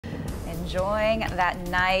enjoying that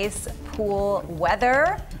nice pool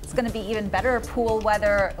weather. It's going to be even better pool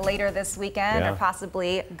weather later this weekend, or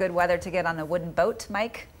possibly good weather to get on the wooden boat,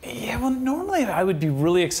 Mike. Yeah, well, normally I would be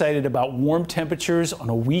really excited about warm temperatures on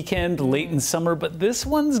a weekend late in summer, but this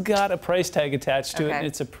one's got a price tag attached to it, and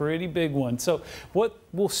it's a pretty big one. So what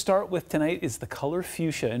we'll start with tonight is the color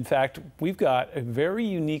fuchsia. In fact, we've got a very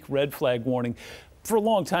unique red flag warning. For a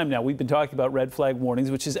long time now, we've been talking about red flag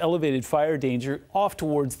warnings, which is elevated fire danger off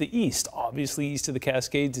towards the east. Obviously, east of the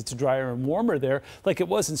Cascades, it's drier and warmer there, like it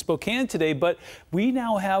was in Spokane today. But we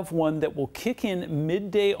now have one that will kick in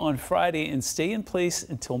midday on Friday and stay in place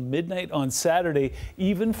until midnight on Saturday,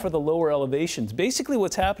 even for the lower elevations. Basically,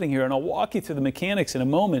 what's happening here, and I'll walk you through the mechanics in a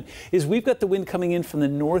moment, is we've got the wind coming in from the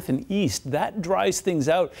north and east. That dries things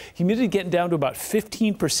out. Humidity getting down to about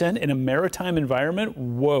 15% in a maritime environment.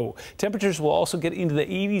 Whoa. Temperatures will also get into the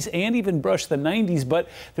 80s and even brush the 90s, but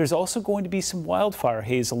there's also going to be some wildfire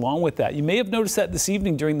haze along with that. You may have noticed that this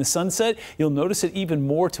evening during the sunset. You'll notice it even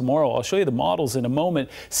more tomorrow. I'll show you the models in a moment.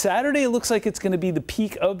 Saturday, it looks like it's going to be the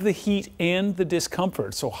peak of the heat and the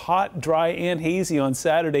discomfort. So hot, dry, and hazy on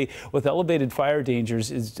Saturday with elevated fire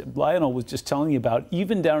dangers, as Lionel was just telling you about,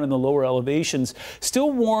 even down in the lower elevations.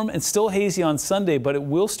 Still warm and still hazy on Sunday, but it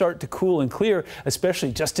will start to cool and clear,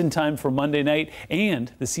 especially just in time for Monday night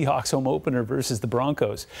and the Seahawks home opener versus the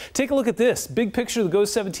Broncos. Take a look at this big picture of the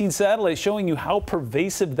GOES 17 satellite showing you how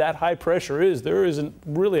pervasive that high pressure is. There isn't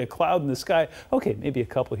really a cloud in the sky. Okay, maybe a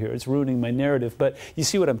couple here. It's ruining my narrative, but you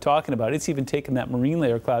see what I'm talking about. It's even taken that marine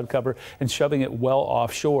layer cloud cover and shoving it well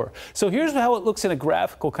offshore. So here's how it looks in a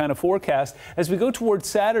graphical kind of forecast. As we go towards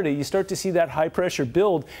Saturday, you start to see that high pressure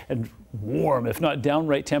build and warm, if not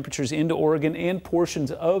downright temperatures into Oregon and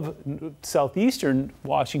portions of southeastern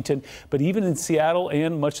Washington. But even in Seattle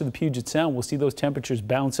and much of the Puget Sound, we'll see those temperatures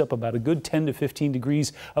bounce up about a good 10 to 15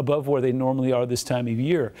 degrees above where they normally are this time of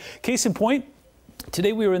year. Case in point,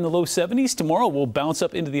 today we were in the low 70s. Tomorrow we'll bounce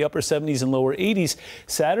up into the upper 70s and lower 80s.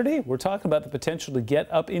 Saturday, we're talking about the potential to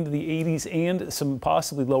get up into the 80s and some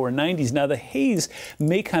possibly lower 90s. Now the haze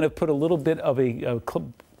may kind of put a little bit of a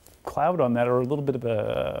cloud on that, or a little bit of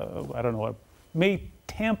a, I don't know, may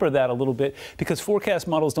tamper that a little bit because forecast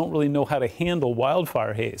models don't really know how to handle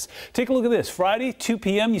wildfire haze. Take a look at this. Friday, 2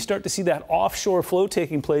 p.m., you start to see that offshore flow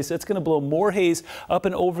taking place. That's going to blow more haze up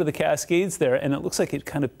and over the Cascades there, and it looks like it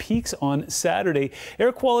kind of peaks on Saturday.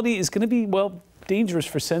 Air quality is going to be, well, dangerous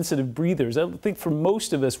for sensitive breathers. I think for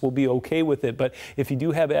most of us we'll be okay with it, but if you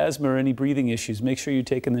do have asthma or any breathing issues, make sure you're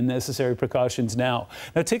taking the necessary precautions now.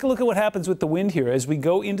 Now take a look at what happens with the wind here. As we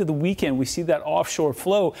go into the weekend, we see that offshore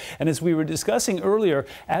flow, and as we were discussing earlier,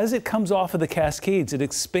 as it comes off of the Cascades, it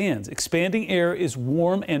expands. Expanding air is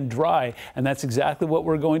warm and dry, and that's exactly what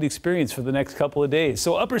we're going to experience for the next couple of days.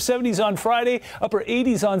 So upper 70s on Friday, upper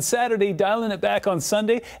 80s on Saturday, dialing it back on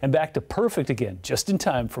Sunday, and back to perfect again, just in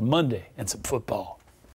time for Monday and some football.